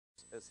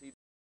as he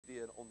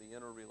did on the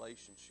inner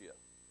relationship.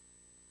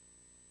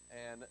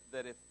 And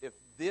that if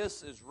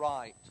this is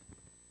right,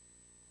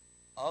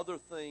 other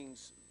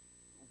things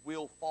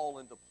will fall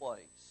into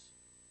place.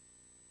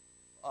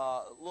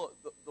 Look,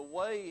 the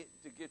way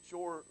to get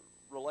your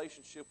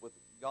relationship with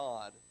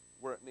God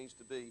where it needs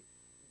to be,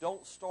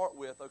 don't start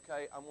with,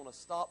 okay, I'm going to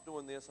stop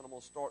doing this and I'm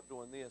going to start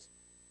doing this.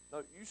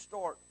 No, you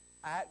start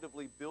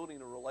actively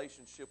building a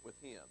relationship with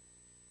Him.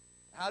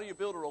 How do you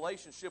build a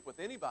relationship with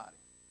anybody?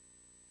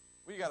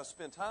 Well, you got to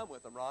spend time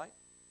with them, right?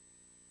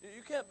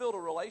 You can't build a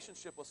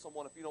relationship with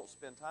someone if you don't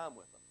spend time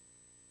with them.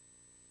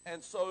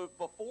 And so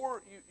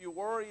before you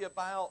worry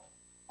about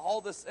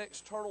all this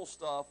external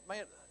stuff,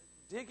 man,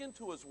 dig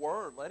into His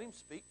Word. Let Him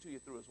speak to you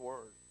through His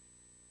Word.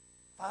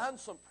 Find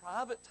some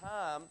private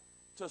time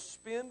to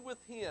spend with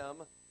Him,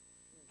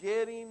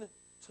 getting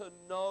to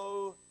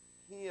know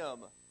Him.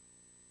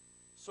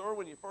 Sir,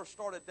 when you first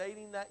started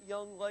dating that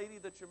young lady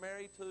that you're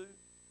married to,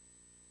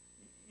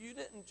 you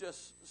didn't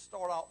just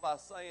start out by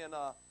saying,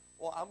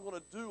 well, I'm going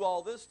to do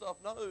all this stuff.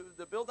 No,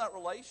 to build that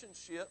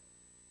relationship,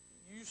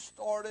 you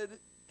started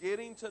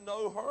getting to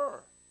know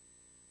her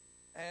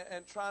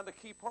and trying to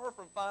keep her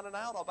from finding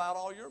out about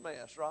all your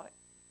mess, right?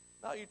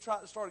 No, you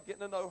started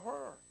getting to know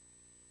her,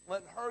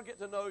 letting her get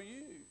to know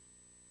you.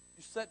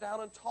 You sat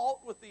down and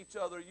talked with each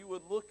other. You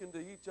would look into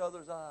each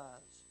other's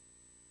eyes.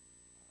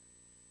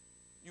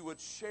 You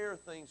would share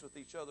things with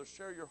each other,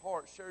 share your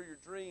heart, share your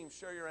dreams,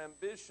 share your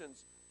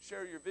ambitions,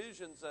 share your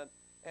visions,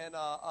 and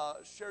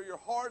share your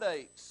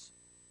heartaches.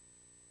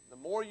 The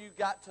more you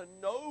got to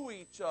know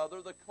each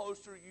other, the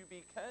closer you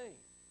became.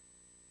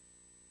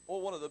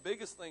 Well, one of the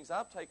biggest things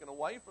I've taken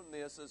away from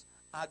this is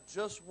I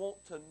just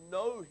want to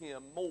know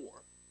Him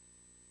more.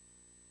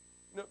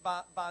 You know,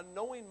 by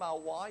knowing my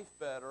wife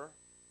better,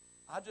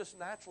 I just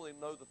naturally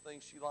know the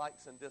things she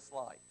likes and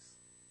dislikes.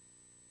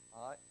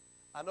 All right?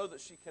 I know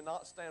that she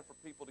cannot stand for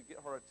people to get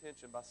her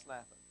attention by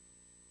snapping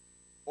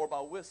or by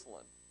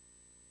whistling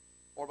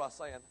or by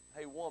saying,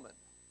 hey, woman.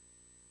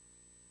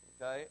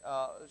 Okay?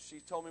 She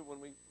told me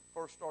when we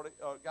first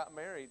got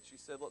married, she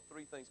said, look,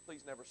 3 things.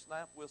 Please never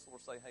snap, whistle, or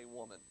say, hey,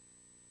 woman.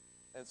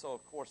 And so,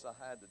 of course, I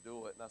had to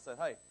do it. And I said,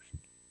 hey,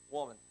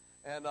 woman.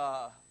 And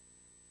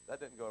that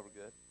didn't go over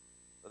good.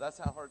 But that's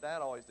how her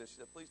dad always did. She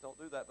said, please don't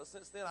do that. But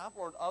since then, I've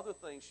learned other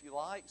things she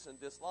likes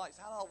and dislikes.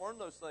 How did I learn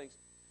those things?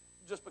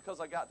 Just because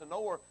I got to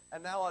know her.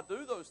 And now I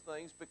do those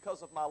things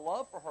because of my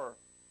love for her.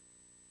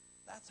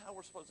 That's how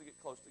we're supposed to get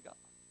close to God.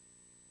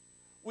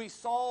 We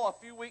saw a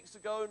few weeks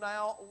ago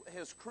now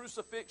His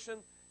crucifixion,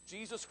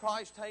 Jesus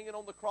Christ hanging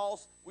on the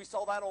cross. We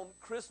saw that on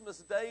Christmas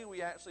Day.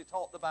 We actually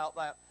talked about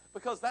that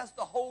because that's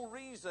the whole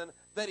reason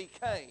that He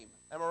came.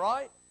 Am I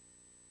right?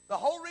 The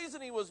whole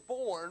reason He was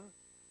born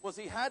was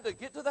He had to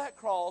get to that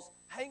cross,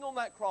 hang on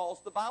that cross.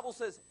 The Bible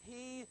says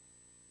He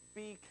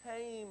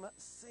became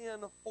sin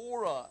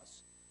for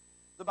us.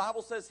 The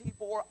Bible says He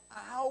bore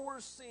our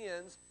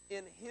sins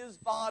in His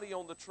body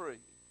on the tree,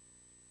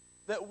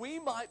 that we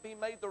might be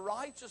made the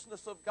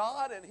righteousness of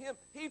God in Him.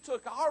 He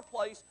took our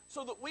place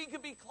so that we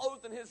could be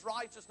clothed in His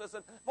righteousness.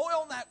 And boy,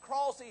 on that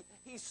cross,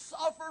 He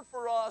suffered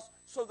for us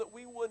so that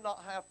we would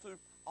not have to.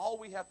 All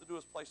we have to do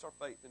is place our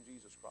faith in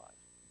Jesus Christ.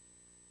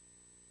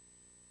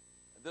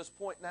 At this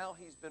point now,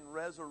 He's been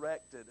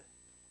resurrected.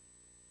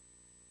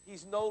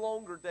 He's no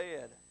longer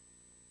dead.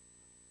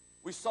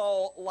 We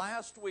saw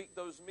last week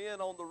those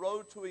men on the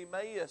road to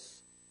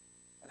Emmaus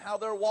and how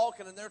they're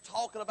walking and they're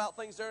talking about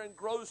things. They're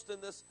engrossed in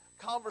this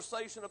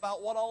conversation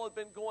about what all had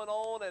been going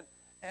on.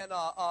 And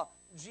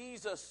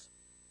Jesus,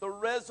 the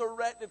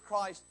resurrected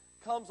Christ,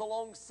 comes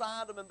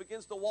alongside them and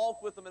begins to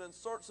walk with them and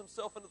inserts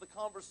Himself into the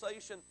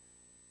conversation.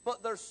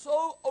 But they're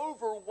so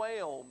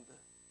overwhelmed.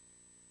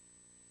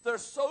 They're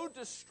so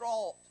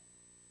distraught.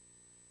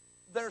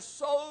 They're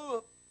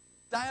so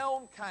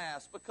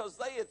downcast because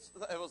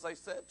they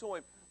said to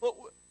Him,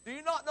 look, do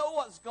you not know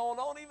what's going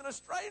on? Even a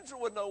stranger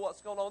would know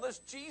what's going on. This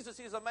Jesus,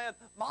 He's a man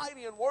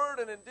mighty in word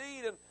and in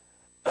deed.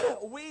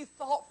 And we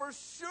thought for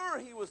sure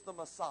He was the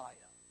Messiah.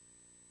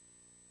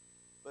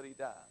 But He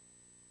died.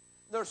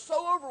 They're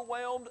so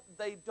overwhelmed,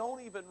 they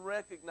don't even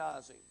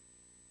recognize Him.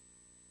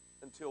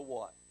 Until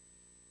what?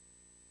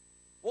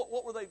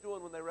 What were they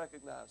doing when they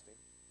recognized Him?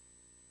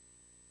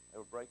 They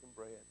were breaking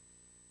bread.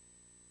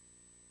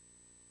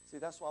 See,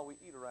 that's why we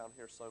eat around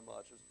here so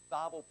much. There's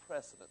Bible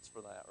precedents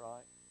for that,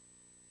 right?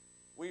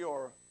 We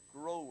are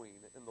growing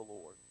in the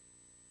Lord.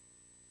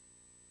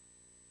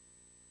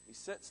 He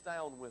sits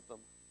down with them.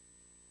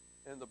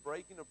 And the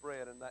breaking of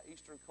bread in that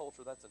Eastern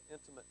culture, that's an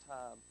intimate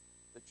time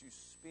that you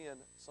spend.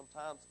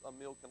 Sometimes a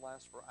meal can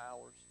last for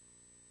hours.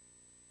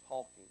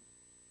 Talking.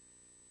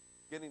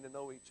 Getting to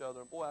know each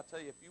other. And boy, I tell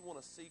you, if you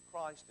want to see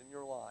Christ in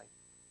your life,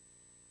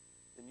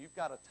 then you've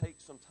got to take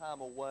some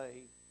time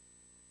away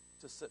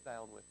to sit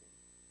down with Him.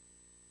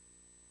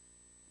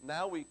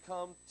 Now we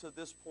come to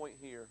this point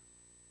here.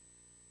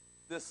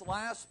 This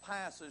last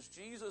passage,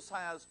 Jesus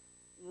has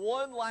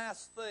one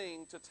last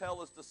thing to tell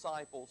His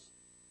disciples.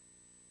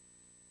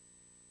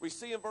 We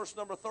see in verse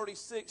number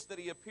 36 that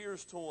He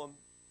appears to them.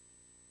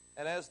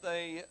 And as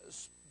they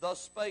Thus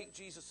spake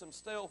Jesus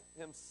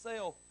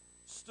himself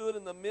stood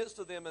in the midst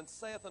of them and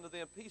saith unto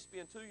them, Peace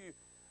be unto you.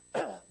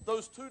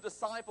 Those two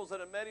disciples that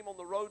had met him on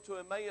the road to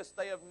Emmaus,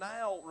 they have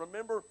now,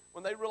 remember,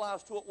 when they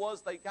realized who it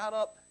was, they got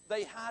up,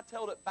 they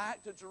hightailed it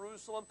back to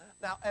Jerusalem.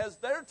 Now, as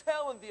they're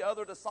telling the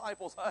other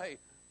disciples, hey,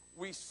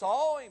 we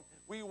saw him,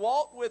 we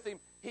walked with him,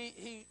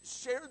 he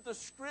shared the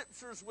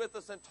scriptures with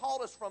us and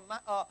taught us from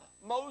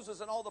Moses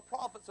and all the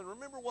prophets. And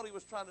remember what he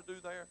was trying to do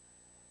there?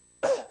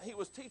 He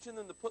was teaching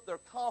them to put their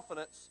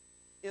confidence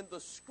in the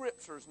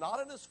scriptures,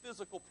 not in his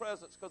physical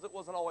presence, because it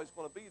wasn't always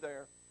going to be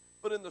there,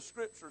 but in the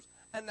scriptures.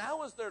 And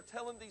now as they're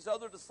telling these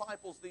other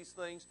disciples these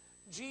things,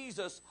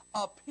 Jesus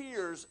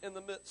appears in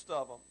the midst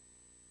of them.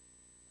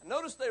 And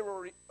notice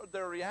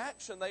their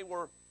reaction. They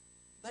were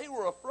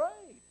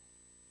afraid.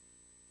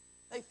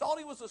 They thought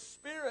he was a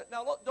spirit.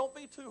 Now look, don't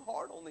be too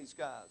hard on these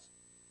guys.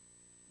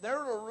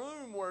 They're in a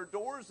room where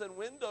doors and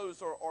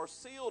windows are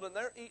sealed, and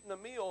they're eating a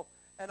meal,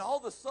 and all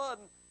of a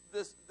sudden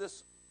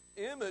this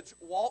image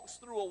walks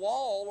through a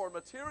wall or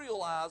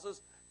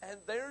materializes, and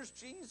there's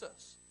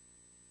Jesus.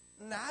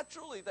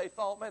 Naturally, they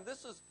thought, man,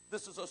 this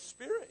is a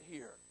spirit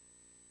here.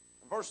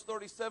 In verse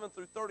 37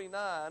 through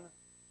 39,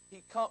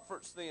 he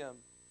comforts them.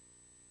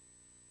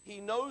 He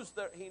knew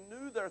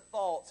their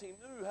thoughts. He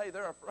knew, hey,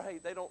 they're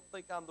afraid. They don't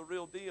think I'm the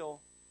real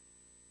deal.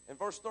 In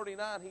verse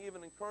 39, he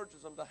even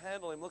encourages them to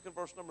handle him. Look at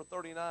verse number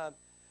 39.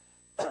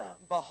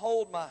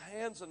 Behold my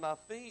hands and my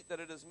feet, that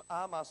it is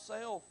I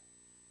myself.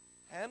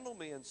 Handle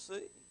me and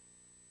see.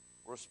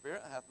 For a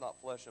spirit hath not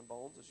flesh and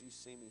bones, as ye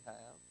see me have.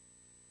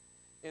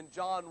 In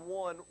John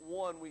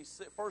 1:1, we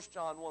see 1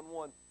 John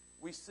 1:1,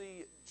 we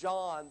see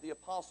John, the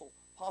apostle,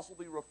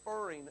 possibly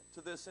referring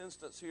to this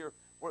instance here,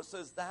 where it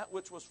says, that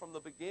which was from the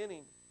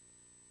beginning,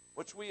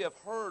 which we have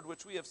heard,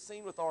 which we have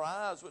seen with our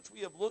eyes, which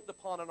we have looked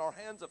upon, and our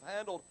hands have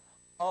handled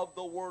of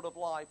the word of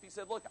life. He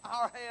said, look,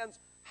 our hands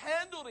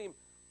handled him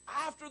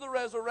after the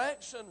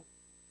resurrection.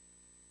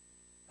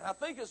 And I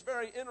think it's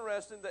very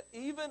interesting that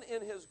even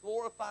in his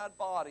glorified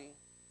body,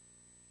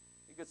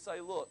 he could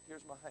say, look,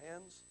 here's my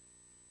hands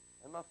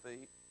and my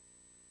feet.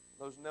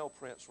 Those nail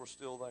prints were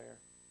still there.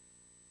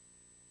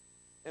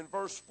 In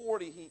verse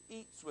 40, he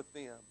eats with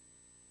them.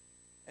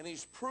 And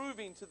he's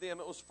proving to them,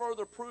 it was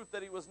further proof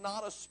that he was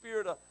not a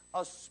spirit.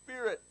 A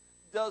spirit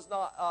is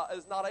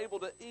not able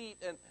to eat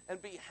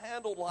and be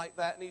handled like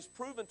that. And he's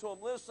proven to them,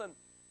 listen,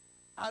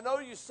 I know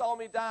you saw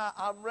me die.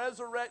 I'm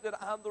resurrected.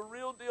 I'm the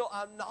real deal.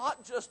 I'm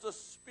not just a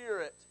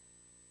spirit.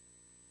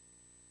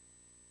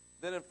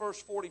 Then in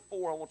verse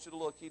 44, I want you to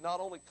look. He not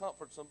only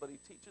comforts them, but he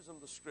teaches them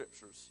the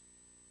scriptures.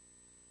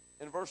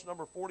 In verse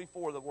number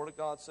 44, the word of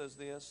God says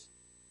this.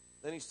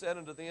 Then he said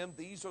unto them,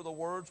 These are the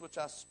words which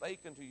I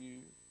spake unto you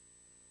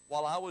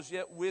while I was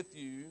yet with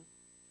you,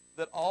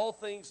 that all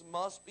things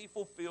must be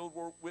fulfilled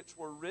which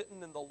were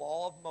written in the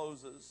law of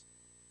Moses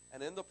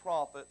and in the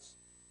prophets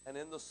and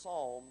in the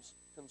Psalms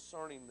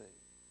concerning me.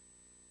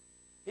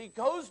 He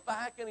goes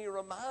back and he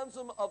reminds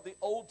them of the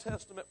Old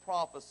Testament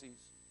prophecies.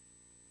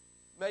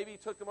 Maybe he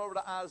took them over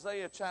to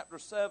Isaiah chapter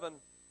 7,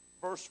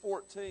 verse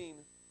 14,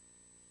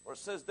 where it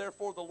says,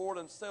 Therefore the Lord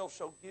himself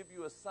shall give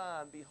you a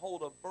sign.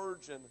 Behold, a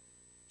virgin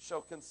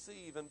shall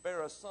conceive and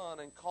bear a son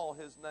and call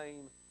his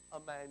name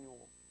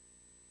Emmanuel.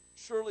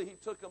 Surely he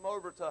took them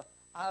over to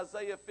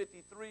Isaiah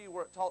 53,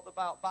 where it talked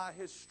about by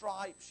his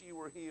stripes ye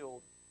were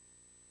healed.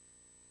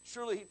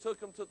 Surely he took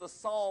them to the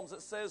Psalms.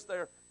 It says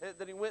there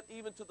that he went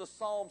even to the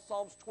Psalms,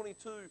 Psalms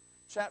 22,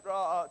 chapter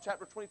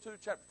 22,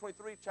 chapter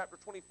 23, chapter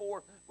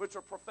 24, which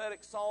are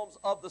prophetic psalms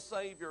of the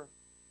Savior.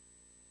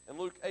 In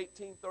Luke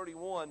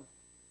 18:31,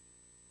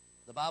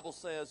 the Bible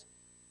says,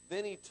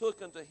 Then he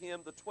took unto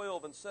him the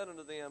 12 and said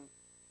unto them,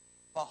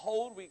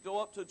 Behold, we go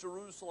up to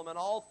Jerusalem, and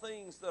all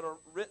things that are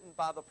written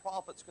by the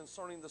prophets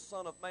concerning the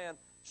Son of Man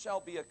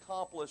shall be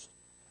accomplished.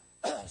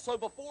 So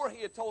before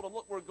he had told them,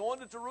 look, we're going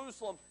to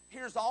Jerusalem.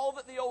 Here's all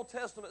that the Old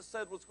Testament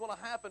said was going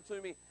to happen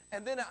to me.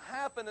 And then it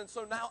happened, and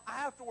so now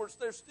afterwards,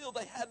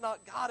 they had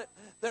not got it.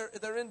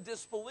 They're in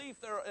disbelief.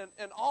 They're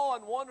in awe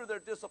and wonder. They're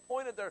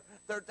disappointed.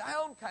 They're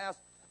downcast.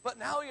 But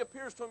now he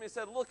appears to him and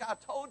said, look, I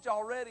told you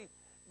already,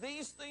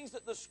 these things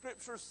that the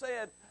Scripture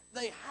said,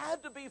 they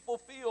had to be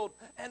fulfilled,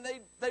 and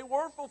they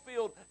were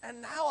fulfilled,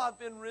 and now I've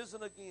been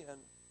risen again.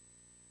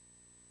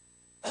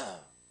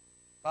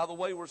 By the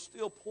way, we're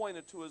still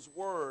pointed to his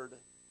word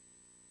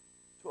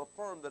to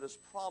affirm that his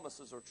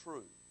promises are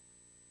true.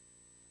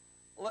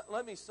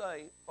 Let me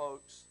say,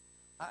 folks,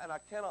 and I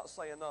cannot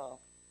say enough,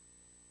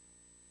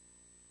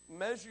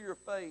 measure your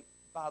faith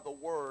by the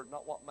word,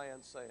 not what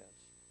man says.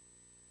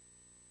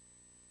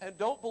 And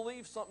don't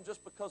believe something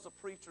just because a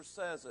preacher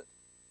says it.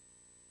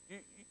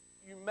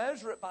 You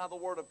measure it by the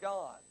Word of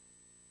God.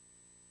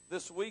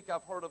 This week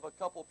I've heard of a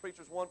couple of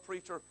preachers. One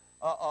preacher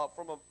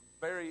from a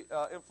very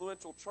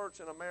influential church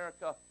in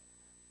America.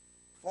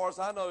 As far as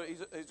I know,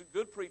 he's a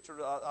good preacher.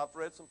 I've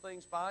read some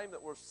things by him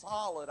that were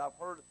solid. I've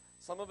heard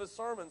some of his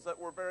sermons that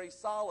were very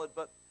solid.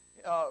 But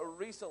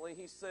recently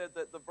he said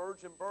that the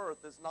virgin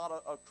birth is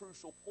not a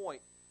crucial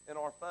point in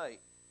our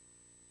faith.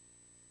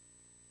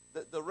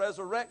 The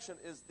resurrection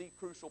is the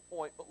crucial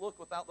point. But look,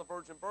 without the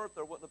virgin birth,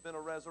 there wouldn't have been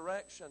a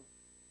resurrection.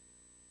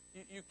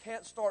 You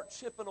can't start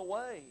chipping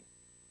away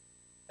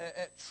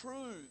at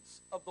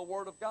truths of the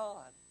Word of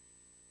God.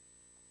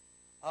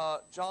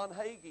 John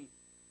Hagee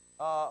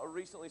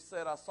recently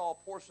said, I saw a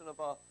portion of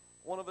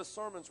one of his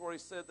sermons where he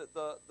said that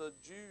the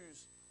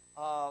Jews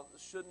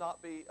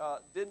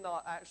did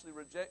not actually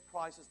reject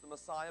Christ as the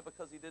Messiah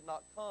because he did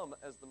not come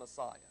as the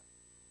Messiah.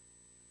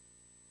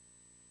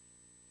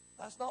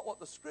 That's not what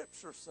the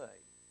Scriptures say.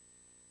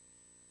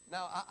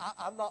 Now,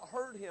 I've not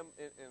heard him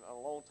in a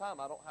long time.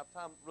 I don't have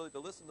time really to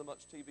listen to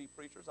much TV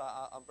preachers.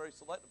 I'm very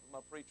selective with my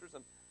preachers,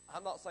 and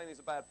I'm not saying he's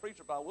a bad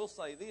preacher, but I will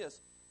say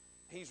this.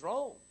 He's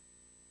wrong.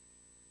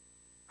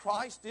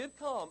 Christ did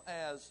come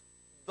as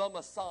the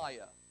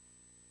Messiah.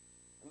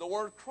 And the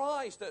word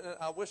Christ, and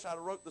I wish I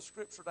wrote the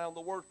Scripture down,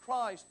 the word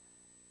Christ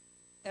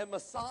and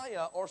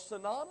Messiah are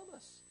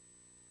synonymous.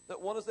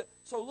 That one is that.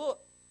 So look,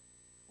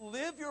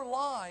 live your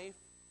life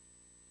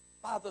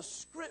by the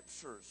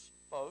Scriptures,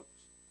 folks.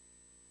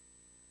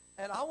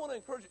 And I want to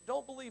encourage you,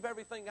 don't believe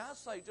everything I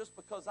say just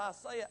because I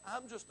say it.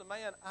 I'm just a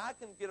man. I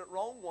can get it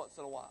wrong once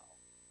in a while.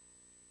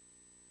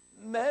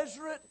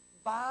 Measure it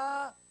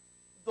by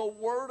the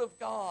Word of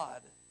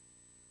God.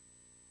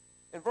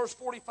 In verse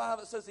 45,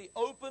 it says, He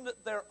opened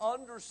their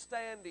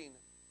understanding.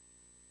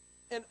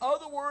 In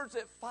other words,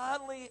 it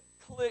finally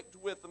clicked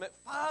with them. It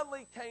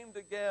finally came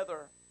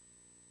together.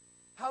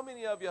 How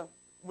many of you,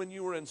 when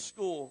you were in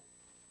school,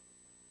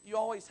 you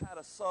always had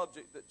a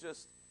subject that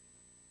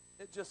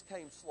just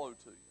came slow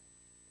to you?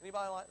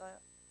 Anybody like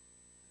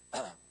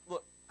that?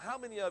 Look, how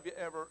many of you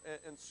ever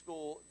in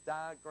school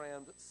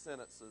diagrammed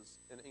sentences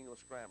in English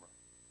grammar?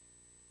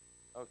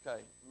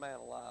 Okay, man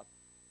alive.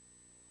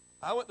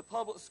 I went to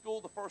public school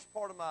the first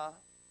part of my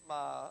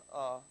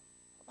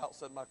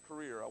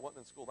career. I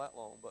wasn't in school that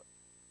long, but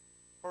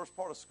first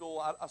part of school,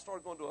 I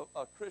started going to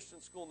a Christian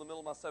school in the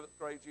middle of my 7th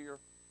grade year.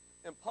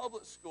 In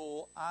public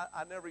school,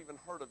 I never even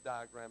heard of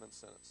diagramming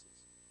sentences.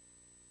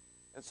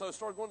 And so I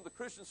started going to the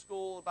Christian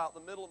school about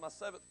the middle of my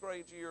 7th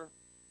grade year.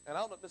 And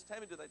I don't know, Miss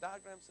Tammy, do they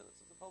diagram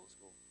sentences in public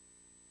school?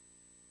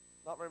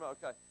 Not very much,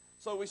 okay.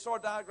 So we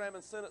started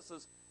diagramming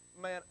sentences.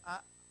 Man, I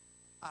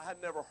had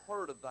never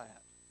heard of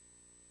that.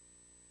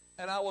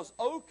 And I was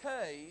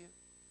okay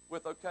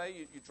with,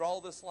 you draw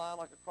this line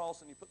like a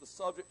cross and you put the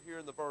subject here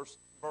and the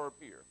verb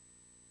here.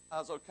 I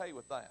was okay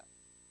with that.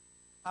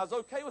 I was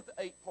okay with the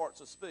 8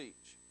 parts of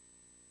speech.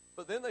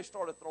 But then they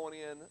started throwing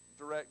in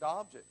direct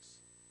objects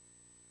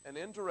and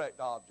indirect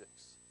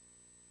objects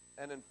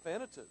and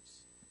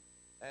infinitives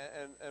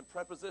and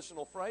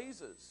prepositional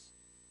phrases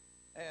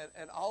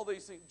and all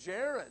these things,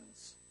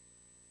 gerunds,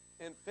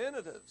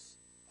 infinitives,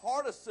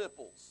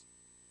 participles,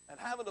 and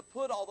having to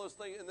put all those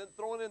things and then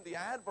throwing in the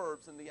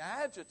adverbs and the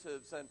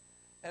adjectives and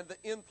the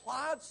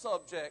implied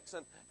subjects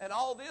and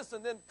all this,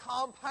 and then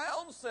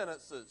compound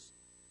sentences,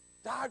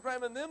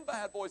 diagramming them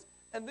bad boys,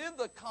 and then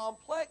the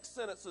complex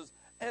sentences.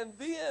 And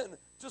then,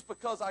 just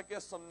because I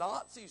guess some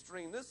Nazis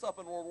dreamed this up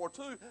in World War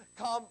II,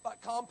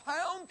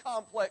 compound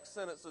complex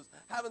sentences,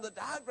 having to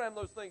diagram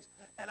those things.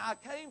 And I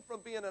came from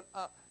being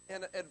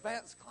in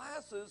advanced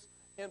classes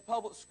in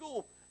public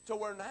school to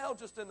where now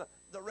just in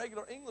the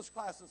regular English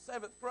class in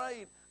 7th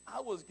grade, I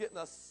was getting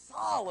a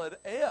solid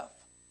F.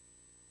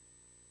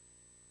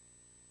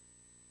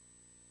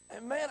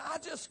 And man, I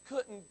just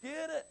couldn't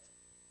get it.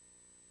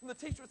 And the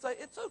teacher would say,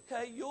 it's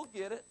okay, you'll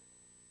get it.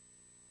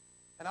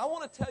 And I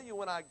want to tell you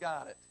when I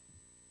got it.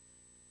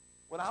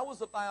 When I was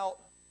about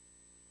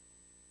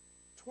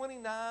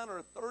 29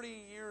 or 30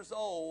 years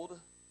old,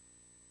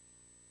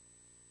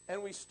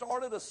 and we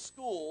started a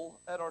school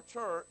at our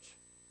church,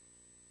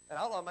 and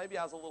I don't know, maybe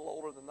I was a little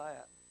older than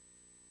that.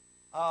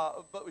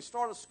 But we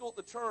started a school at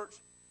the church,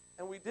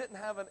 and we didn't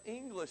have an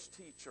English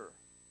teacher.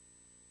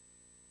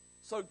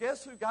 So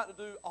guess who got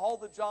to do all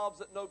the jobs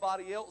that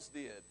nobody else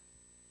did?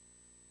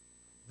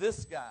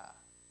 This guy.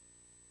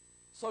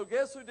 So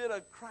guess who did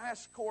a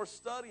crash course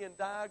study in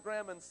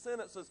diagramming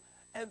sentences?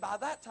 And by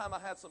that time, I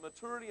had some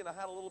maturity, and I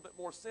had a little bit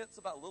more sense,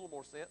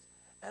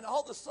 and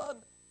all of a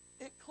sudden,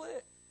 it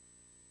clicked.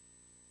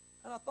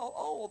 And I thought,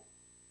 oh,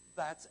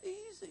 that's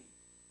easy.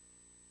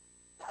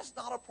 That's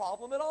not a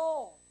problem at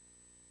all.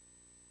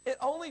 It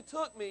only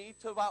took me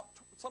to about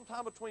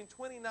sometime between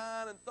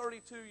 29 and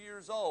 32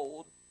 years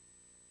old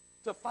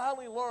to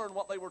finally learn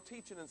what they were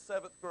teaching in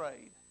 7th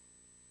grade.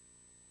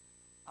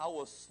 I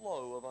was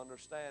slow of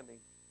understanding.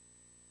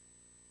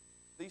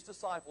 These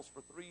disciples,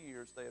 for 3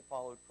 years, they had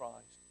followed Christ.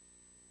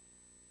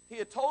 He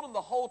had told them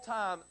the whole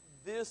time,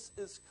 this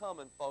is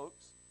coming,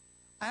 folks.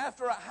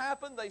 After it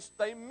happened,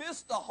 they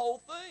missed the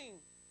whole thing.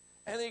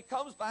 And he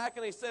comes back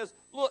and he says,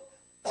 look,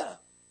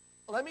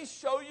 let me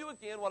show you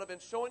again what I've been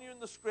showing you in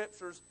the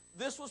Scriptures.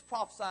 This was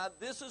prophesied.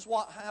 This is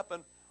what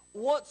happened.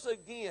 Once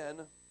again,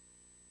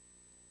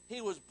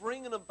 he was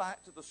bringing them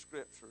back to the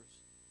Scriptures.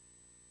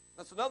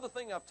 That's another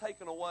thing I've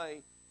taken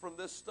away from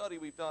this study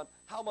we've done,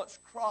 how much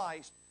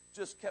Christ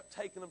just kept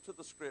taking them to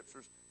the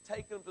Scriptures,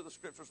 taking them to the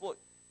Scriptures. Look,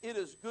 it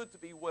is good to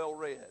be well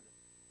read,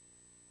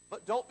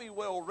 but don't be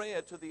well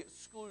read to the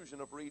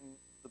exclusion of reading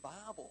the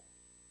Bible.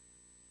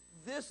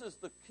 This is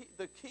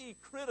the key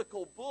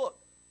critical book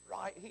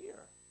right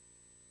here.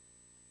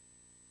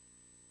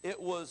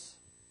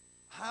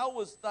 How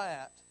was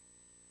that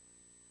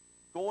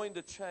going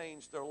to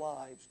change their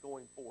lives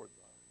going forward,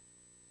 though?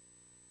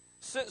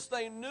 Since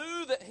they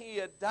knew that he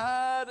had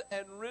died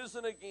and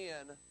risen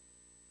again,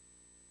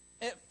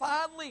 it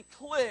finally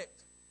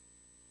clicked.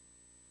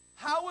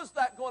 How is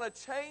that going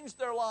to change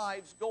their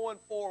lives going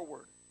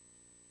forward?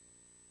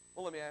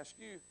 Well, let me ask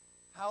you,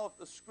 how have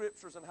the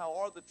Scriptures and how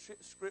are the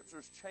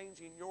Scriptures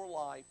changing your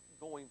life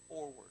going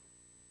forward?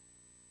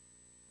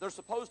 They're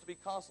supposed to be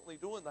constantly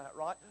doing that,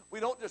 right? We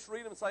don't just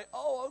read them and say,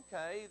 oh,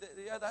 okay,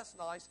 yeah, that's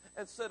nice,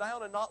 and sit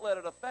down and not let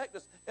it affect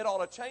us. It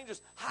ought to change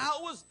us.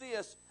 How is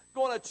this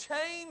going to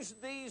change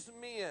these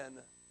men?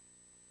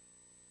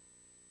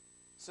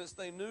 Since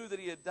they knew that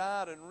he had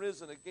died and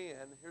risen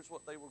again, here's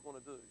what they were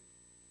going to do.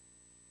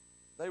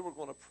 They were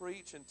going to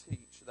preach and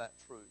teach that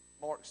truth.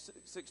 Mark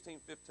 16:15.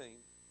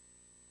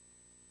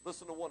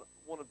 Listen to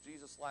one of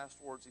Jesus'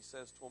 last words he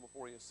says to them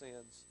before he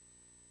ascends.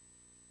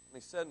 And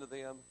he said to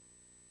them,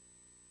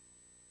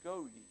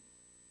 go ye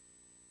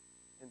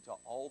into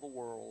all the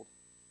world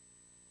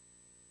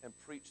and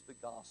preach the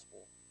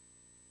gospel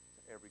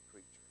to every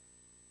creature.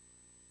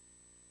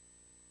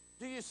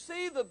 Do you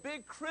see the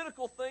big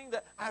critical thing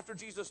that after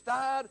Jesus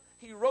died,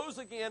 he rose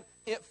again,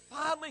 it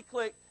finally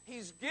clicked.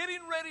 He's getting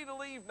ready to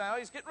leave now.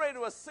 He's getting ready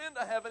to ascend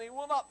to heaven. He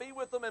will not be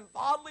with them in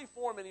bodily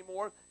form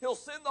anymore. He'll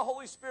send the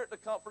Holy Spirit to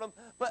comfort them.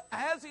 But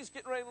as he's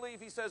getting ready to leave,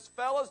 he says,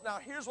 fellas, now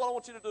here's what I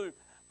want you to do.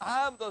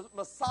 I'm the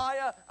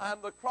Messiah.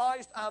 I'm the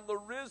Christ. I'm the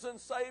risen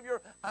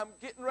Savior. I'm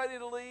getting ready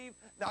to leave.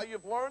 Now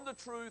you've learned the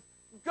truth.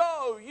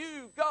 Go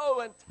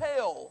and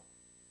tell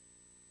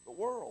the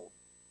world.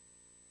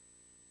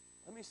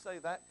 Let me say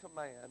that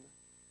command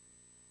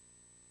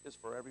is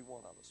for every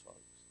one of us, folks.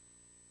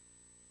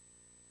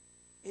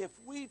 If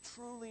we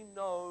truly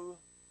know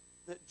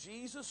that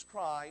Jesus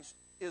Christ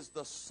is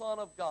the Son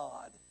of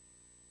God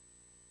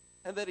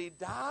and that he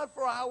died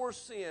for our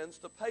sins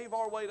to pave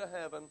our way to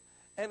heaven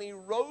and he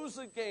rose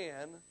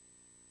again,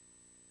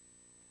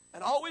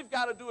 and all we've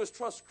got to do is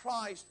trust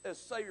Christ as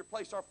Savior,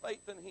 place our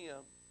faith in him,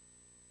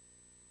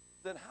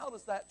 then how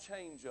does that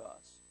change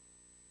us?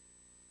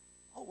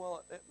 Oh,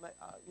 well,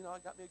 I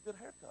got me a good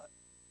haircut.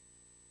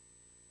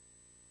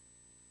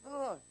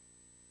 No.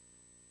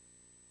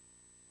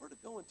 We're to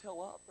go and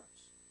tell others.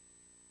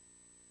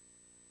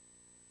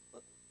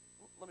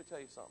 Let me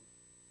tell you something.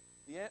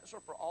 The answer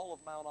for all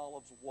of Mount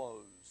Olive's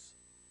woes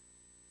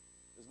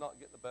is not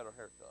getting a better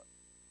haircut.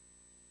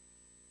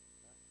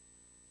 Okay?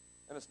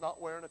 And it's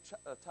not wearing a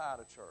tie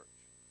to church.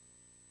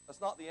 That's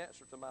not the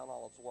answer to Mount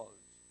Olive's woes.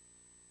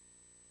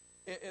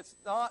 It's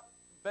not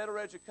better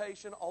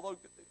education, although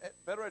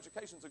better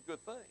education is a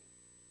good thing.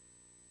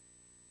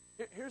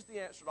 Here's the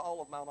answer to all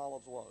of Mount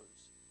Olive's woes.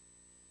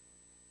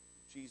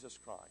 Jesus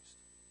Christ.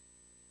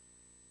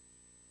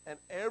 And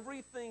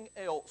everything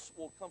else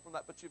will come from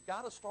that. But you've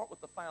got to start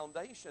with the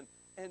foundation.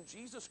 And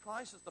Jesus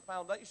Christ is the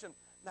foundation.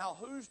 Now,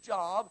 whose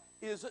job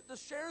is it to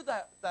share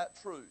that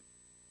truth?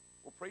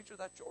 Well, preacher,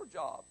 that's your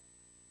job.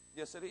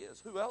 Yes, it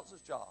is. Who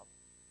else's job?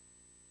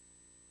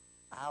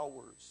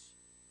 Ours.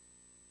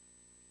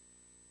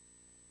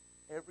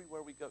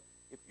 Everywhere we go.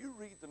 If you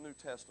read the New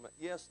Testament,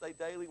 yes, they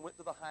daily went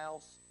to the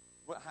house,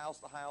 went house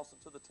to house and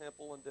to the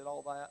temple and did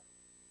all that.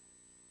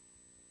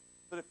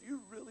 But if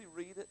you really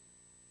read it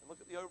and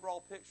look at the overall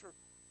picture,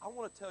 I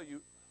want to tell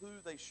you who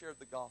they shared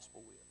the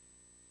gospel with.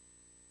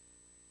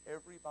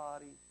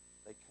 Everybody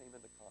they came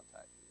into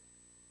contact with.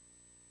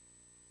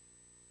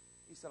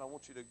 He said, I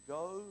want you to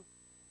go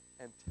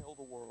and tell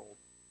the world.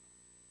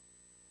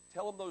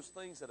 Tell them those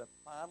things that have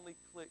finally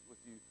clicked with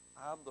you.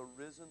 I'm the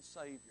risen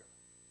Savior.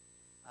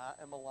 I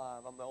am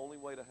alive. I'm the only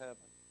way to heaven.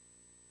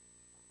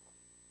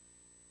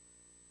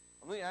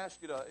 I'm going to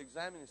ask you to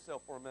examine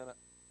yourself for a minute.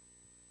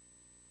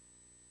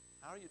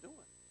 How are you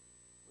doing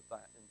with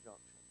that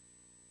injunction?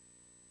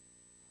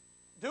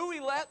 Do we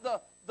let the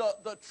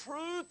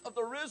truth of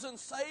the risen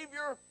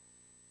Savior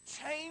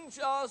change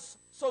us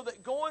so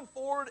that going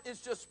forward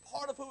is just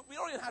part of who, we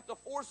don't even have to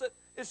force it,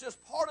 it's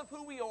just part of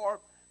who we are,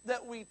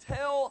 that we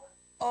tell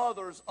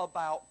others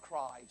about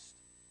Christ?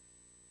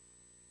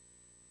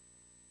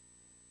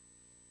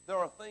 There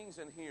are things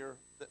in here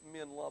that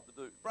men love to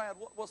do. Brad,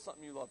 what's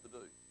something you love to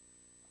do?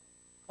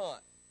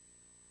 Hunt.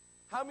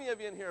 How many of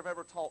you in here have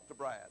ever talked to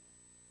Brad?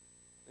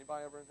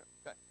 Anybody ever in here?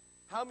 Okay.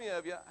 How many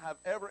of you have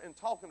ever, in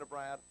talking to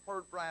Brad,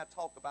 heard Brad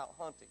talk about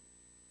hunting?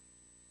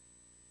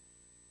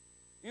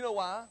 You know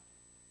why?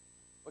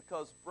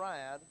 Because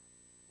Brad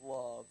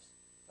loves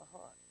to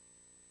hunt.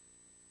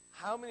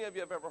 How many of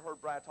you have ever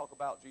heard Brad talk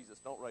about Jesus?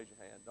 Don't raise your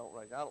hand. Don't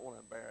raise your hand. I don't want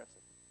to embarrass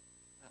him.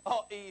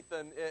 Oh,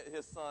 Ethan,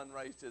 his son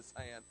raised his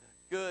hand.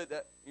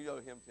 Good. You owe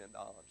him $10.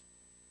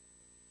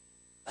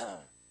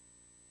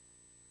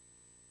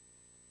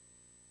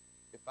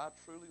 If I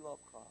truly love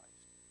Christ,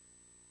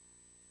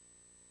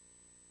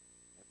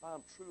 if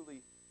I'm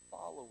truly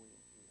following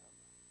him,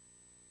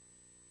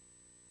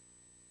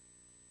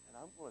 and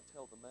I'm going to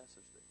tell the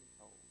message that he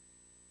told,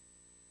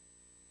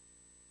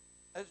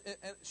 and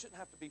it shouldn't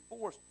have to be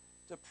forced,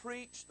 to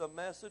preach the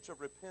message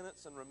of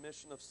repentance and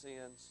remission of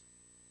sins.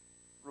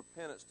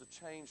 Repentance, to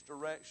change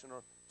direction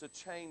or to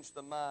change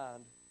the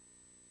mind.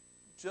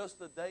 Just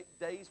the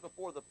days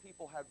before the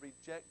people had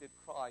rejected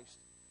Christ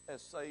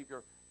as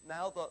Savior,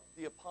 now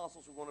the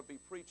apostles are going to be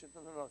preaching,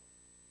 no.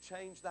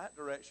 Change that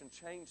direction,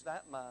 change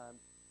that mind.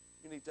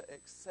 You need to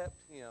accept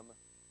Him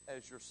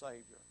as your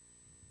Savior.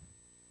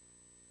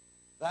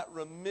 That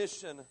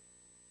remission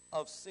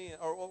of sin,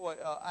 or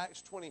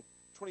Acts 20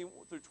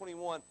 through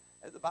 21,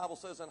 the Bible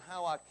says, and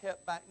how I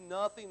kept back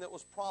nothing that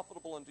was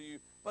profitable unto you,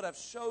 but have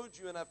showed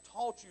you and have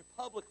taught you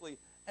publicly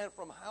and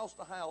from house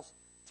to house,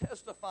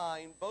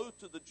 testifying both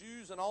to the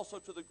Jews and also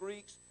to the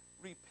Greeks,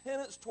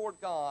 repentance toward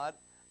God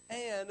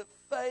and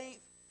faith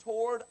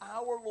toward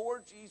our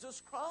Lord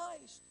Jesus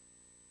Christ.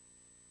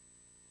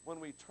 When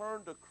we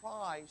turn to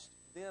Christ,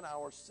 then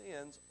our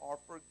sins are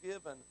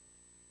forgiven.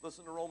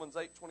 Listen to Romans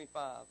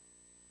 8:25.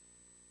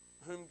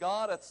 Whom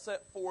God hath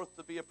set forth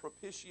to be a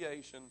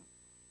propitiation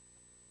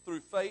through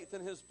faith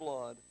in His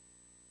blood,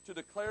 to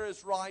declare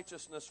His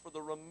righteousness for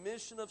the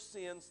remission of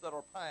sins that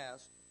are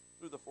past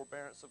through the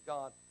forbearance of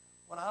God.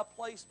 When I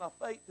place my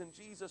faith in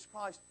Jesus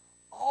Christ,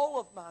 all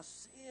of my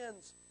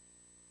sins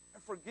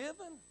are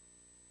forgiven.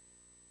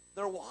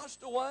 They're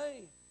washed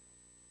away.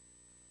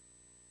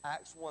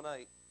 Acts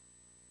 1:8.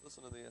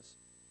 Listen to this.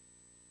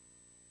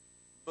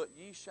 But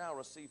ye shall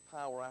receive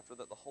power after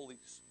that the Holy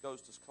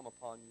Ghost has come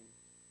upon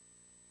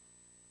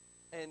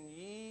you. And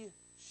ye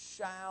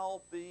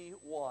shall be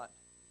what?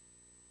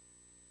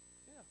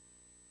 Yeah.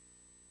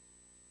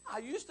 I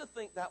used to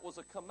think that was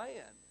a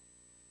command.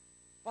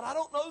 But I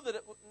don't know that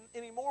it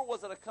anymore.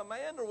 Was it a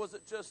command, or was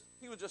it just,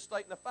 He was just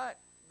stating a fact?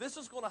 This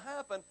is going to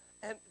happen,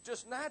 and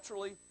just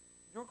naturally,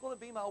 you're going to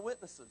be my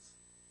witnesses.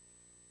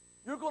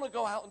 You're going to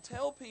go out and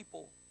tell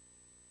people.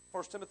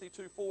 1 Timothy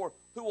 2:4,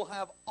 who will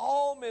have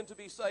all men to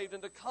be saved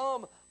and to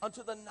come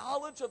unto the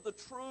knowledge of the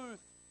truth.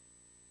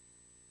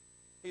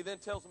 He then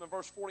tells them in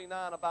verse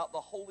 49 about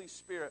the Holy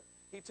Spirit.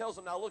 He tells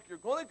them, now look, you're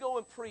going to go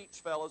and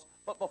preach, fellas,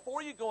 but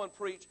before you go and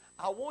preach,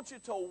 I want you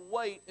to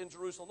wait in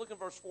Jerusalem. Look in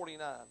verse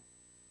 49.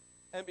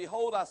 And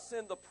behold, I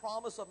send the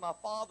promise of my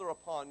Father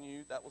upon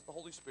you, that was the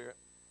Holy Spirit,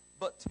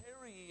 but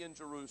tarry ye in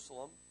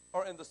Jerusalem,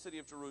 or in the city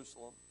of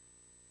Jerusalem,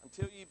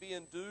 until ye be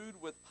endued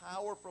with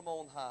power from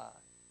on high.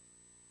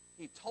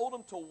 He told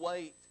them to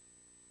wait.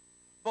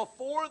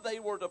 Before they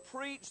were to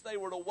preach, they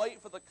were to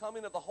wait for the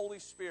coming of the Holy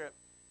Spirit.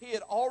 He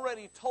had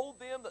already told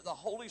them that the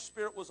Holy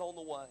Spirit was on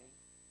the way.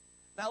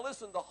 Now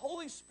listen, the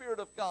Holy Spirit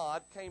of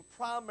God came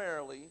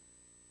primarily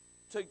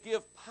to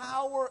give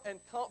power and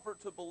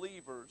comfort to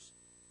believers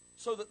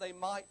so that they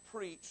might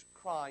preach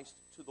Christ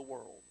to the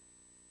world.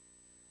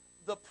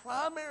 The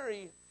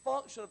primary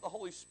function of the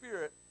Holy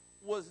Spirit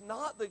was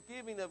not the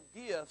giving of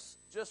gifts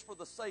just for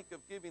the sake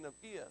of giving of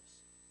gifts.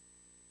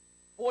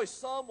 Boy,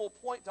 some will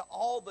point to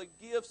all the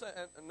gifts,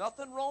 and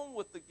nothing wrong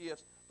with the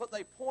gifts, but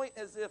they point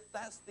as if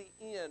that's the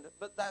end.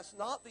 But that's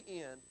not the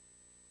end.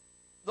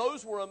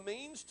 Those were a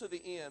means to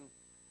the end.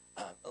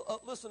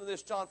 Listen to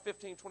this, John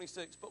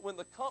 15:26. But when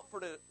the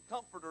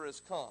Comforter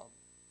is come,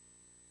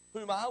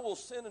 whom I will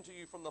send unto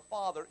you from the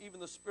Father,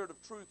 even the Spirit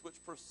of truth which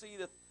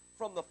proceedeth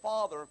from the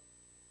Father,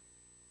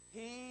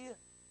 He,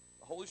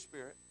 the Holy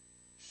Spirit,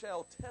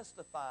 shall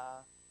testify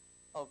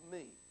of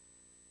me.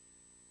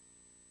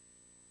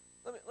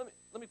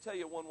 Let me tell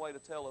you one way to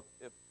tell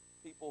if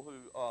people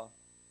who are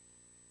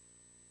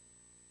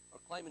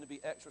claiming to be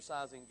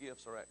exercising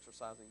gifts are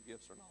exercising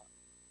gifts or not.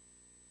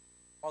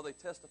 Are they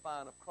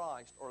testifying of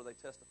Christ, or are they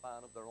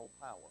testifying of their own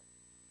power?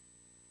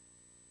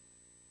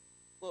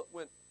 Look,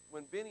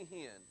 when Benny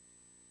Hinn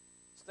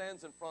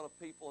stands in front of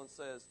people and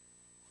says,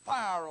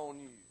 fire on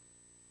you,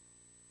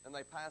 and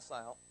they pass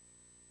out,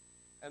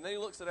 and then he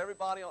looks at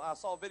everybody. I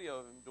saw a video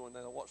of him doing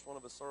that. I watched one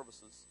of his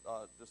services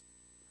just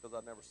because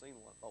I'd never seen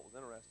one. I thought it was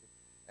interesting.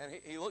 And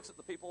he looks at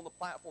the people on the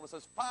platform and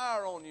says,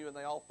 fire on you, and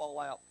they all fall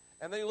out.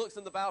 And then he looks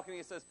in the balcony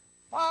and says,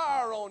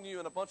 fire on you,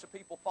 and a bunch of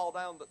people fall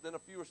down, but then a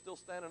few are still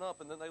standing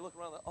up, and then they look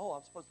around and, oh,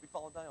 I'm supposed to be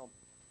falling down.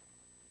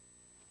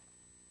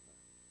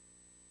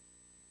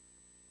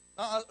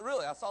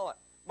 Really, I saw that.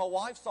 My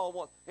wife saw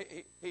one.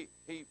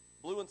 He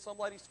blew in some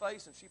lady's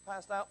face, and she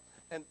passed out,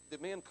 and the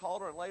men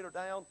called her and laid her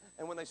down,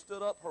 and when they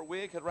stood up, her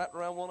wig had wrapped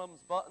around one of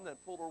them's button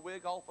and pulled her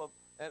wig off of,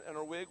 and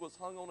her wig was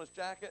hung on his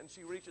jacket, and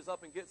she reaches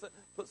up and gets it,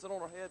 puts it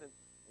on her head, and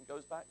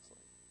goes back to sleep.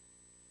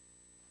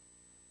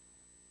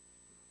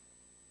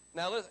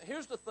 Now, listen,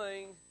 here's the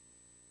thing,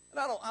 and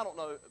I don't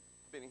know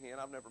Benny Hinn.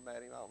 I've never met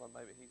him. I don't know.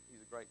 Maybe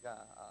he's a great guy.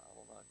 I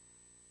don't know.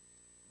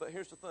 But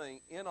here's the thing.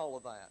 In all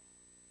of that,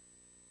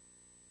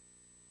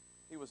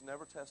 he was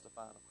never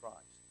testifying of Christ.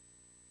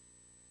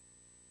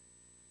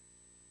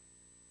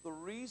 The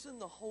reason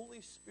the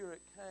Holy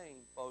Spirit came,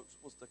 folks,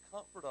 was to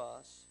comfort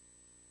us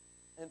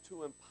and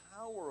to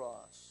empower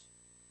us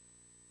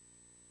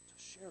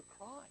to share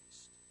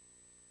Christ.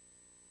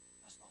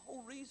 That's the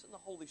whole reason the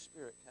Holy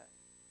Spirit came.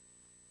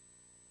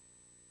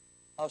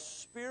 A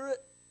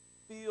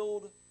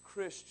Spirit-filled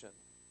Christian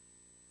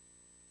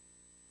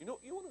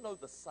You want to know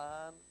the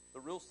sign, the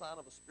real sign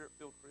of a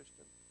Spirit-filled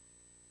Christian?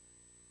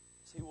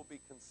 Is he will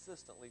be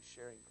consistently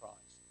sharing Christ.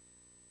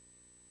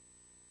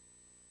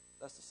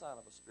 That's the sign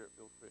of a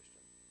Spirit-filled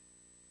Christian.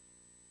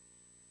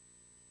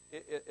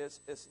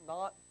 It's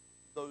not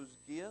those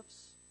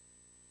gifts.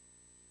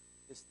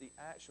 It's the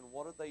action.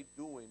 What are they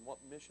doing? What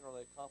mission are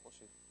they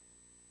accomplishing?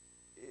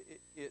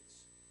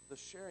 It's the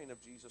sharing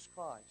of Jesus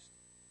Christ.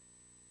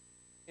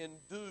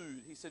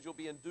 Endued. He said you'll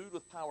be endued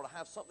with power, to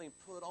have something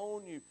put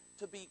on you,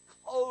 to be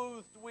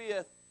clothed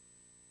with.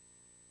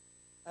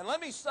 And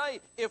let me say,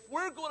 if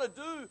we're going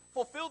to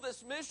fulfill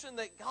this mission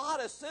that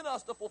God has sent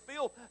us to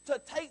fulfill, to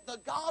take the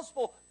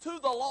gospel to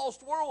the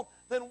lost world,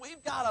 then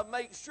we've got to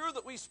make sure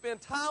that we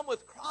spend time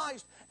with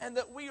Christ and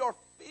that we are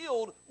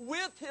filled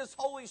with His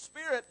Holy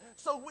Spirit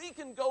so we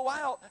can go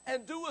out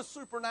and do a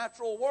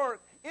supernatural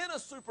work in a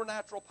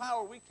supernatural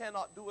power. We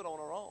cannot do it on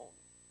our own.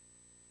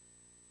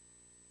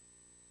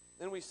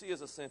 Then we see His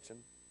ascension.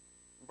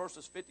 In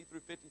verses 50 through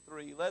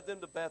 53, He led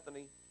them to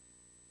Bethany.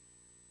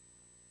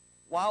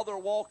 While they're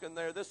walking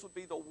there, this would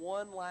be the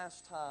one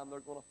last time they're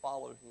going to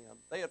follow Him.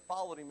 They had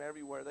followed Him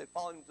everywhere. They had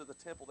followed Him to the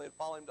temple. They had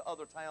followed Him to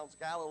other towns,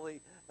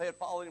 Galilee. They had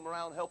followed Him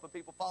around helping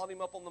people, followed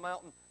Him up on the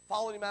mountain,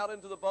 followed Him out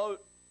into the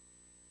boat.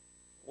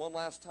 One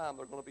last time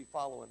they're going to be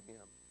following Him.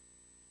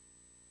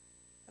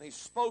 And He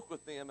spoke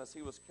with them as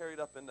He was carried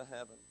up into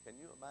heaven. Can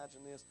you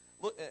imagine this?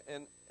 Look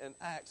in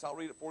Acts. I'll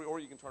read it for you, or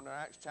you can turn to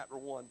Acts chapter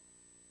 1,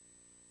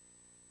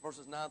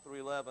 verses 9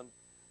 through 11.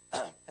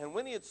 And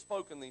when He had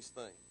spoken these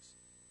things,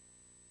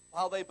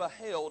 while they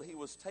beheld, He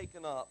was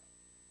taken up,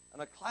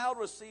 and a cloud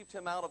received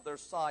Him out of their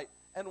sight.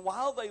 And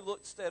while they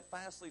looked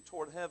steadfastly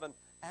toward heaven,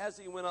 as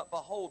He went up,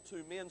 behold,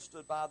 two men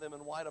stood by them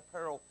in white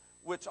apparel,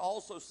 which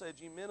also said,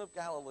 Ye men of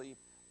Galilee,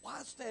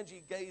 why stand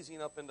ye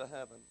gazing up into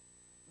heaven?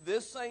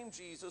 This same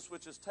Jesus,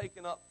 which is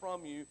taken up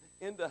from you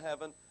into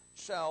heaven,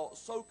 shall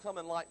so come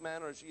in like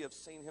manner as ye have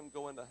seen Him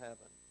go into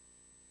heaven.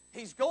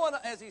 He's going,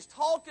 as He's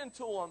talking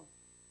to them,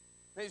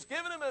 He's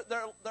giving them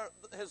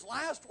his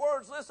last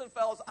words. Listen,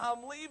 fellas,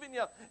 I'm leaving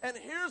you, and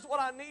here's what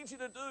I need you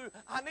to do.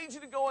 I need you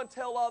to go and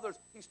tell others.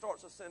 He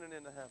starts ascending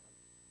into heaven.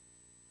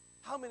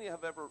 How many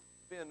have ever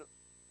been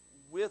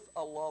with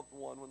a loved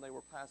one when they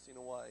were passing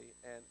away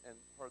and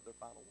heard their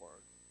final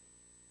words?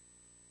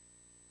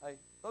 Hey,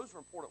 those are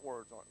important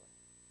words, aren't they?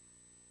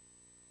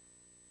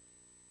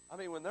 I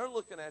mean, when they're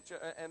looking at you,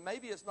 and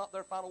maybe it's not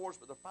their final words,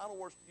 but their final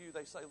words to you,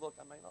 they say, look,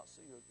 I may not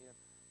see you again.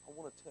 I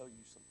want to tell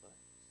you some things.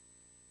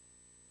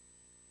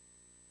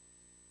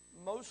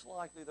 Most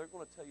likely they're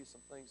going to tell you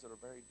some things that are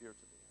very dear to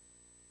them,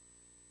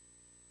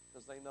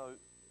 because they know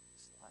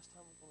it's the last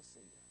time I'm going to see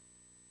you.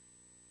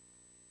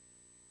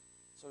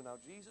 So now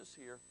Jesus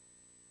here,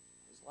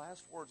 His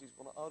last words He's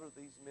going to utter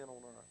these men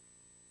on earth.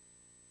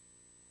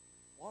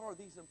 What are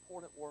these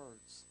important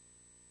words?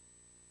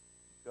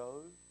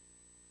 Go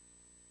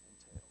and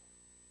tell.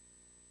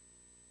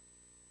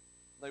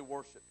 They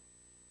worshiped.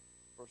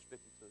 Verse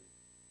 52.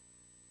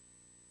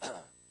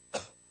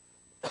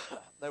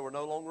 They were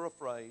no longer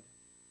afraid.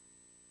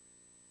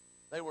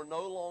 They were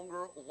no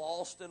longer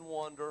lost in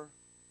wonder.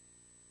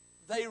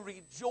 They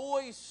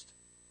rejoiced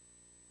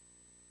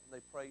and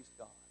they praised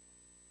God.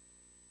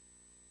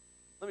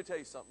 Let me tell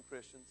you something,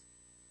 Christians.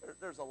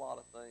 There's a lot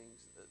of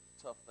things,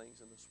 tough things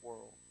in this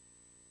world.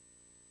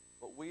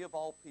 But we of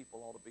all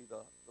people ought to be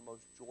the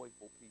most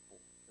joyful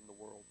people in the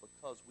world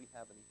because we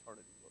have an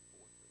eternity to look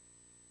forward to.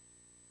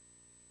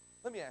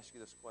 Let me ask you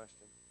this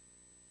question.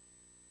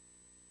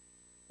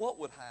 What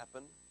would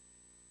happen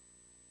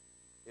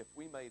if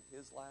we made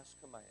His last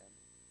command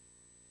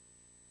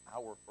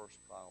our first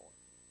priority?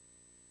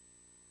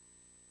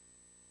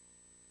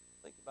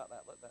 Think about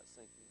that. Let that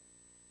sink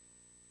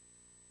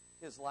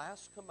in. His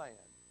last command,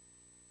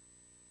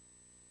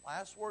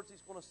 last words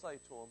He's going to say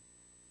to them,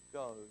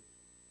 go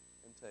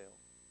and tell.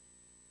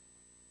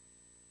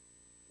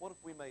 What if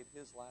we made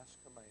His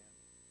last command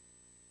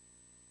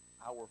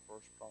our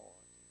first priority?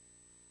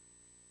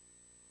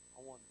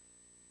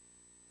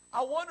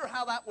 I wonder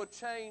how that would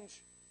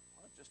change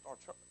not just our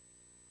church.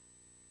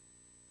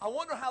 I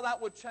wonder how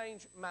that would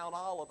change Mount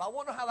Olive. I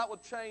wonder how that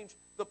would change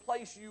the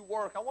place you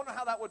work. I wonder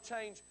how that would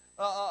change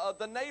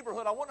the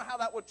neighborhood. I wonder how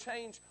that would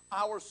change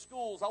our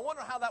schools. I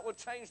wonder how that would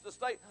change the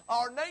state,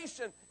 our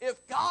nation,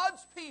 if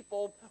God's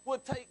people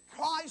would take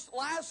Christ's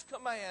last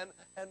command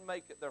and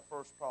make it their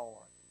first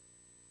priority.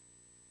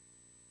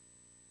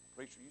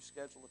 Preacher, you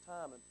schedule a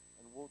time, and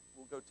we'll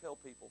go tell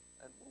people,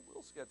 and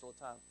we'll schedule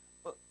a time.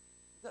 But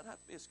it doesn't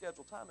have to be a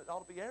scheduled time. It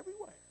ought to be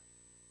everywhere.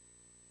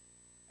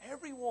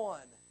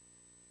 Everyone.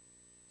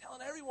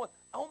 Telling everyone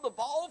on the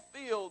ball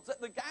fields, at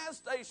the gas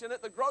station,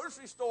 at the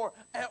grocery store,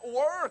 at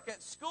work,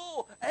 at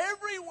school,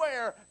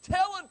 everywhere,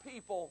 telling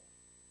people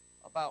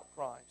about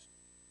Christ.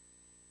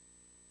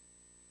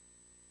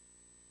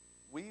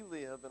 We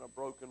live in a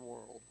broken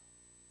world.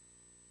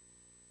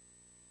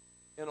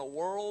 In a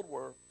world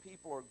where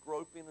people are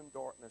groping in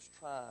darkness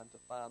trying to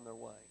find their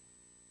way.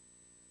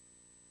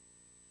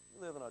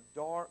 We live in a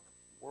dark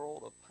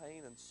world of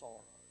pain and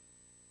sorrow.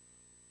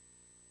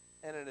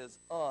 And it is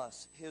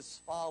us,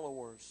 His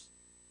followers,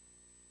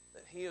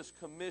 that He is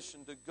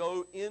commissioned to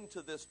go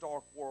into this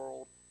dark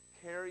world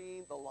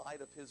carrying the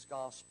light of His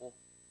gospel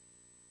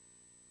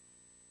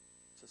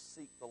to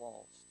seek the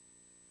lost,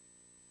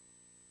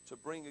 to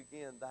bring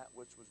again that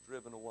which was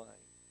driven away,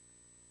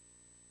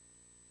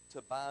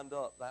 to bind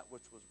up that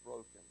which was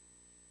broken,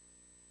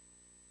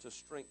 to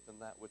strengthen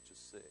that which is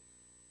sick.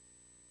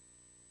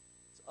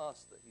 It's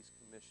us that He's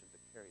commissioned to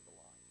carry the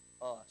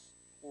light. Us,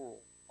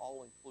 plural,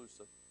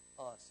 all-inclusive,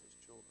 us, His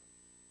children.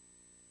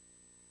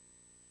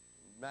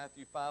 In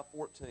Matthew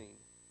 5:14,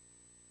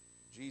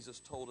 Jesus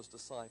told His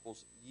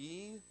disciples,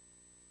 "Ye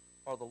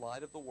are the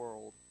light of the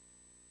world.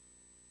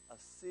 A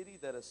city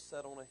that is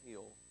set on a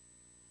hill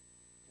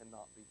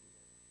cannot be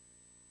hid."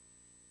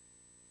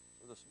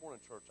 So this morning,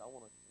 church, I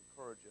want to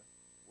encourage you.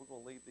 We're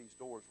going to leave these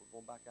doors. We're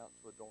going back out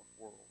into a dark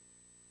world.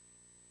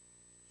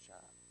 Shine.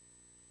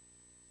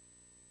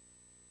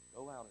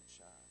 Go out and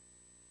shine.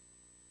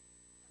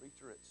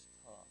 Preacher, it's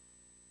tough.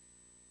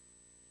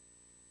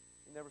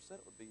 He never said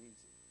it would be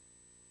easy.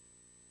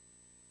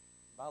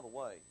 By the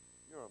way,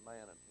 you're a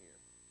man in here.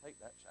 Take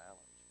that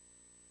challenge.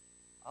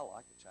 I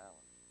like a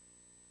challenge.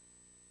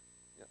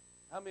 Yeah.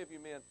 How many of you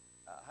men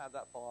have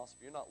that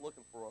philosophy? You're not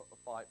looking for a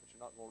fight, but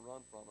you're not going to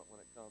run from it when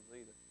it comes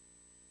either.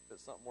 If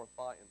it's something worth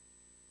fighting.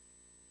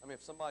 I mean,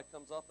 if somebody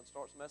comes up and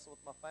starts messing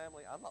with my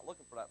family, I'm not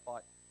looking for that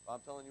fight. But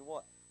I'm telling you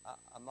what,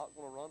 I'm not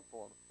going to run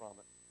from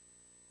it.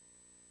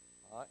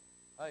 All right?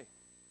 Hey,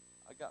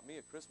 I got me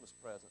a Christmas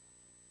present.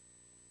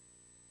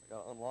 I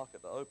got to unlock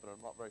it to open it.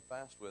 I'm not very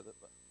fast with it,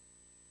 but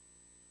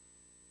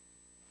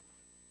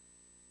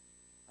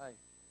hey,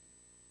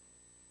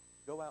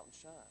 go out and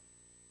shine.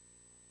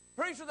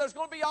 Preacher, there's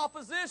going to be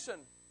opposition.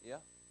 Yeah,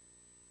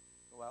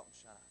 go out and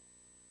shine.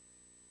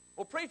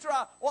 Well, preacher,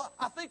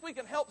 I think we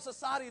can help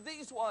society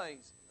these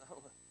ways.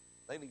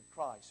 They need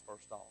Christ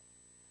first off.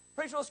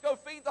 Preacher, let's go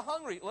feed the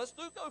hungry. Let's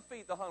go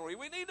feed the hungry.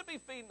 We need to be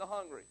feeding the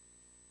hungry.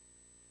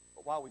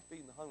 But while we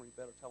feeding the hungry, we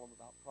better tell them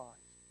about Christ.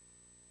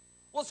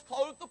 Let's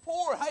clothe the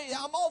poor. Hey,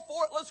 I'm all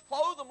for it. Let's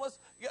clothe them. Let's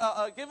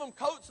give them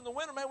coats in the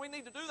winter. Man, we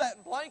need to do that,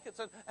 and blankets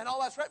and all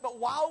that's right. But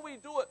while we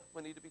do it,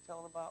 we need to be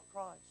telling them about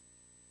Christ.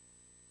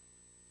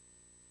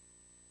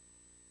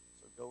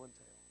 So go and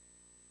tell.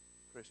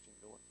 Christian,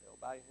 go and tell.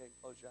 Bow your head,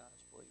 close your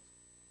eyes, please.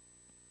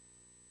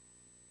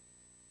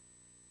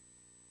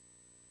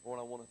 Lord,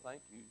 I want to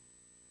thank you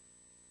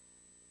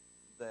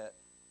that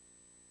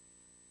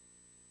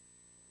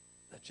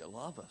you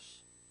love us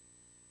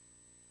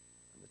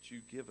and that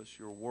you give us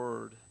your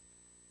word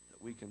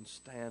that we can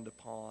stand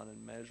upon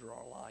and measure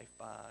our life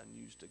by and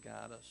use to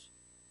guide us.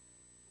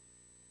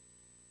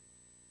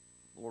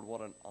 Lord,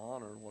 what an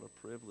honor and what a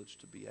privilege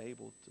to be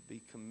able to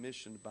be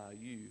commissioned by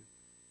you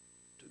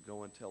to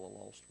go and tell a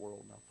lost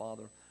world. Now,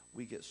 Father,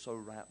 we get so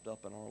wrapped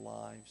up in our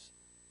lives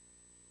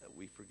that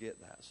we forget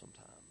that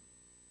sometimes.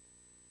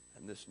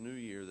 And this new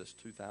year, this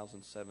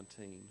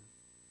 2017,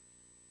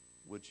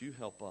 would you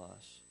help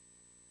us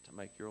to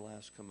make your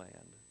last command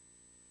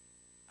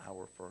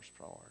our first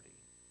priority?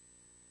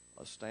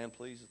 Let's stand,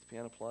 please, as the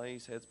piano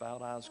plays, heads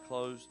bowed, eyes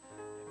closed.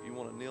 If you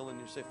want to kneel in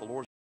your seat, the Lord